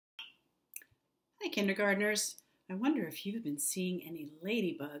Hi, kindergartners. I wonder if you've been seeing any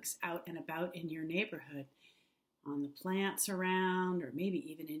ladybugs out and about in your neighborhood, on the plants around, or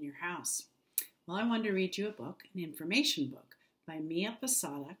maybe even in your house. Well, I wanted to read you a book, an information book by Mia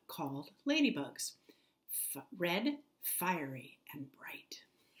Posada called Ladybugs, Red, Fiery, and Bright.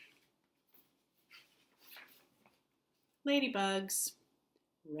 Ladybugs,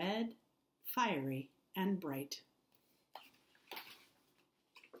 red, fiery, and bright.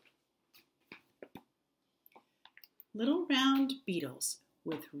 Little round beetles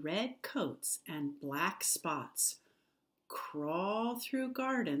with red coats and black spots crawl through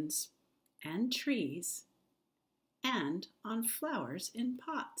gardens and trees and on flowers in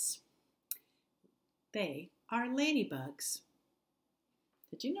pots. They are ladybugs.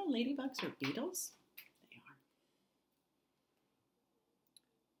 Did you know ladybugs are beetles? They are.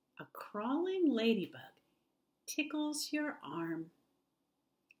 A crawling ladybug tickles your arm.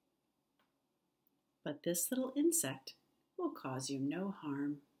 But this little insect will cause you no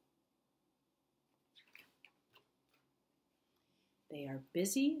harm. They are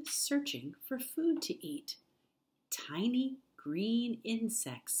busy searching for food to eat. Tiny green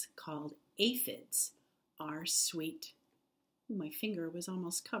insects called aphids are sweet. My finger was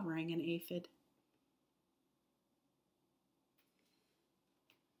almost covering an aphid.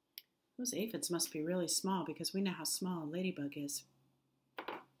 Those aphids must be really small because we know how small a ladybug is.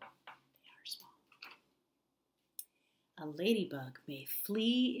 A ladybug may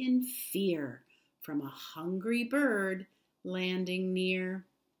flee in fear from a hungry bird landing near.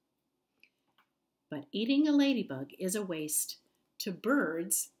 But eating a ladybug is a waste. To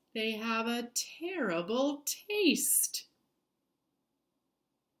birds, they have a terrible taste.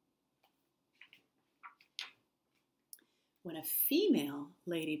 When a female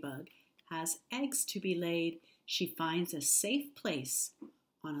ladybug has eggs to be laid, she finds a safe place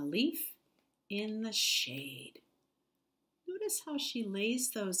on a leaf in the shade. Notice how she lays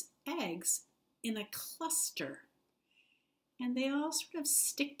those eggs in a cluster, and they all sort of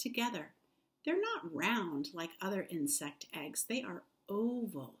stick together. They're not round like other insect eggs. They are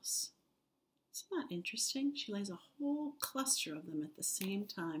ovals. Isn't that interesting? She lays a whole cluster of them at the same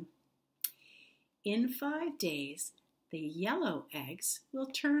time. In 5 days, the yellow eggs will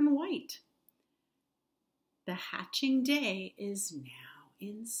turn white. The hatching day is now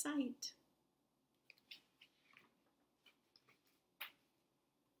in sight.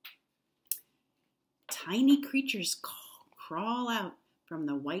 Tiny creatures crawl out from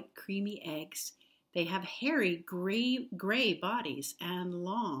the white creamy eggs. They have hairy gray bodies and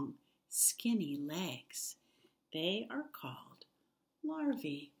long skinny legs. They are called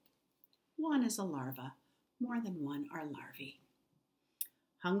larvae. One is a larva. More than one are larvae.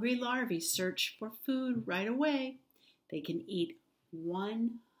 Hungry larvae search for food right away. They can eat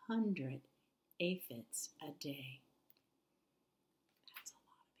 100 aphids a day.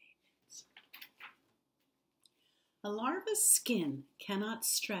 A larva's skin cannot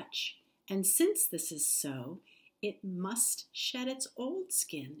stretch, and since this is so, it must shed its old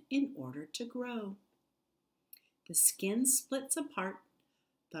skin in order to grow. The skin splits apart,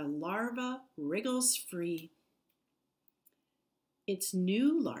 the larva wriggles free. Its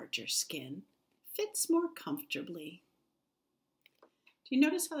new, larger skin fits more comfortably. Do you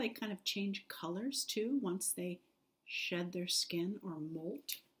notice how they kind of change colors too once they shed their skin or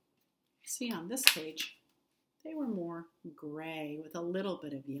molt? See on this page, they were more gray with a little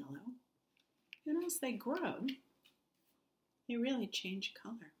bit of yellow. And as they grow, they really change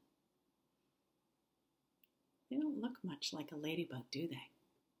color. They don't look much like a ladybug, do they?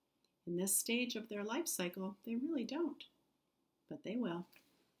 In this stage of their life cycle, they really don't, but they will.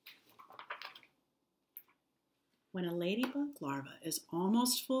 When a ladybug larva is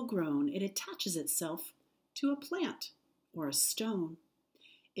almost full grown, it attaches itself to a plant or a stone.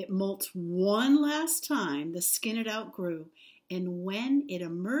 It molts one last time the skin it outgrew, and when it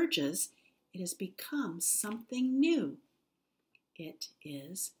emerges, it has become something new. It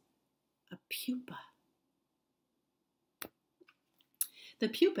is a pupa. The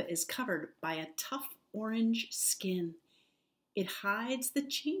pupa is covered by a tough orange skin. It hides the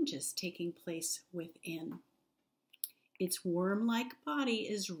changes taking place within. Its worm-like body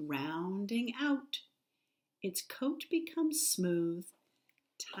is rounding out. Its coat becomes smooth.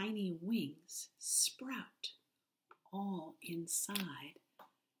 Tiny wings sprout all inside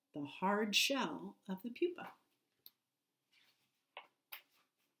the hard shell of the pupa.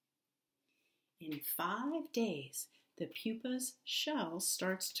 In 5 days, the pupa's shell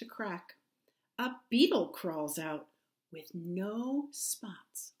starts to crack. A beetle crawls out with no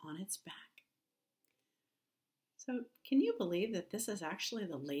spots on its back. So can you believe that this is actually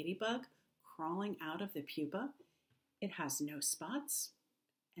the ladybug crawling out of the pupa, it has no spots,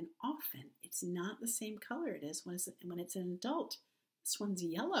 and often it's not the same color it is when it's an adult. This one's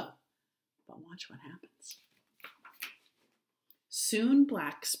yellow, but watch what happens. Soon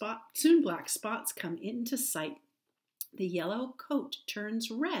black spots come into sight. The yellow coat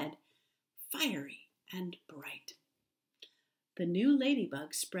turns red, fiery and bright. The new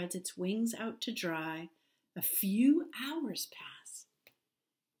ladybug spreads its wings out to dry. A few hours pass,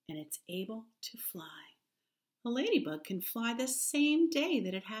 and it's able to fly. A ladybug can fly the same day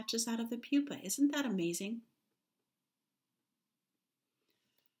that it hatches out of the pupa. Isn't that amazing?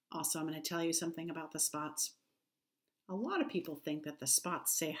 Also, I'm going to tell you something about the spots. A lot of people think that the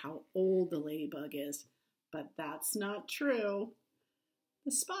spots say how old the ladybug is, but that's not true.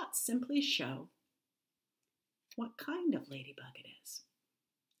 The spots simply show what kind of ladybug it is.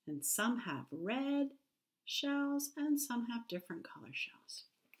 And some have red shells and some have different color shells.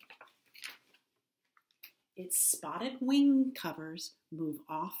 Its spotted wing covers move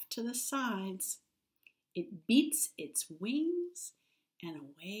off to the sides. It beats its wings and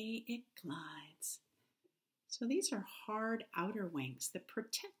away it glides. So these are hard outer wings that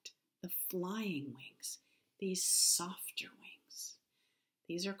protect the flying wings, these softer wings.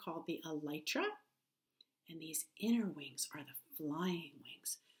 These are called the elytra, and these inner wings are the flying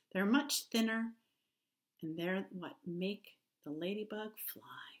wings. They're much thinner, and they're what make the ladybug fly.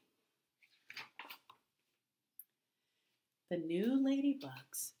 The new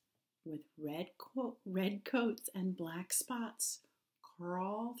ladybugs with red coats and black spots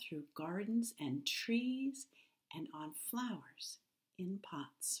crawl through gardens and trees and on flowers in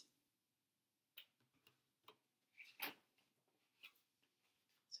pots.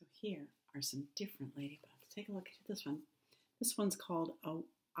 So here are some different ladybugs. Take a look at this one. This one's called an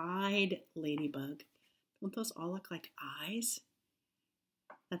eyed ladybug. Don't those all look like eyes?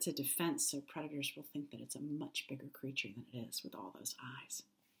 That's a defense, so predators will think that it's a much bigger creature than it is with all those eyes.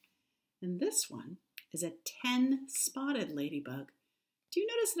 And this one is a 10-spotted ladybug. Do you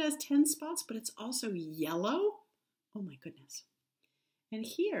notice it has 10 spots, but it's also yellow? Oh my goodness. And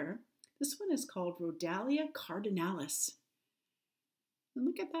here, this one is called Rhodalia cardinalis. And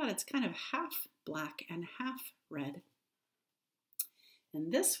look at that, it's kind of half black and half red.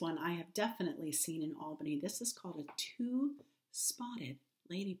 And this one I have definitely seen in Albany. This is called a 2-spotted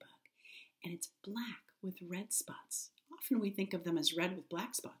ladybug, and it's black with red spots. Often we think of them as red with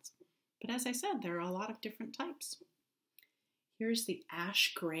black spots, but as I said, there are a lot of different types. Here's the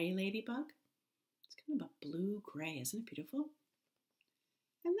ash gray ladybug. It's kind of a blue-gray, isn't it beautiful?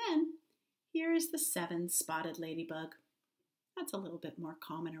 And then here is the 7-spotted ladybug. That's a little bit more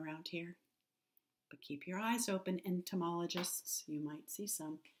common around here. But keep your eyes open, entomologists. You might see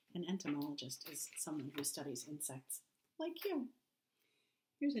some. An entomologist is someone who studies insects like you.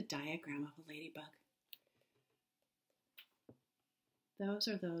 Here's a diagram of a ladybug. Those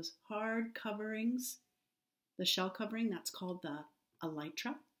are those hard coverings. The shell covering, that's called the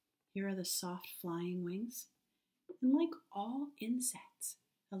elytra. Here are the soft flying wings. And like all insects,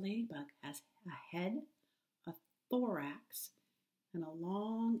 a ladybug has a head, a thorax, and a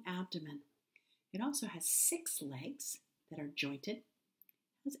long abdomen. It also has 6 legs that are jointed,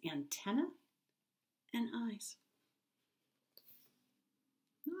 has antennae and eyes.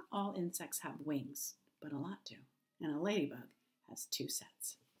 Not all insects have wings, but a lot do. And a ladybug has 2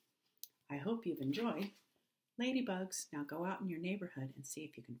 sets. I hope you've enjoyed ladybugs. Now go out in your neighborhood and see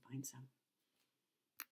if you can find some.